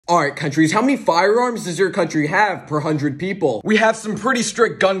Alright, countries, how many firearms does your country have per 100 people? We have some pretty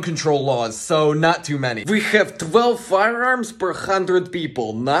strict gun control laws, so not too many. We have 12 firearms per 100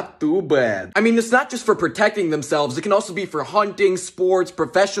 people. Not too bad. I mean, it's not just for protecting themselves. It can also be for hunting, sports,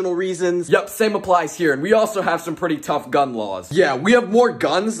 professional reasons. Yep, same applies here. And we also have some pretty tough gun laws. Yeah, we have more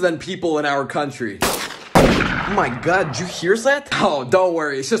guns than people in our country. Oh my god, did you hear that? Oh, don't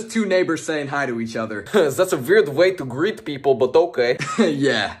worry, it's just two neighbors saying hi to each other. That's a weird way to greet people, but okay.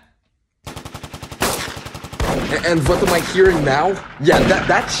 Yeah. And what am I hearing now? Yeah,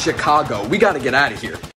 that's Chicago. We gotta get out of here.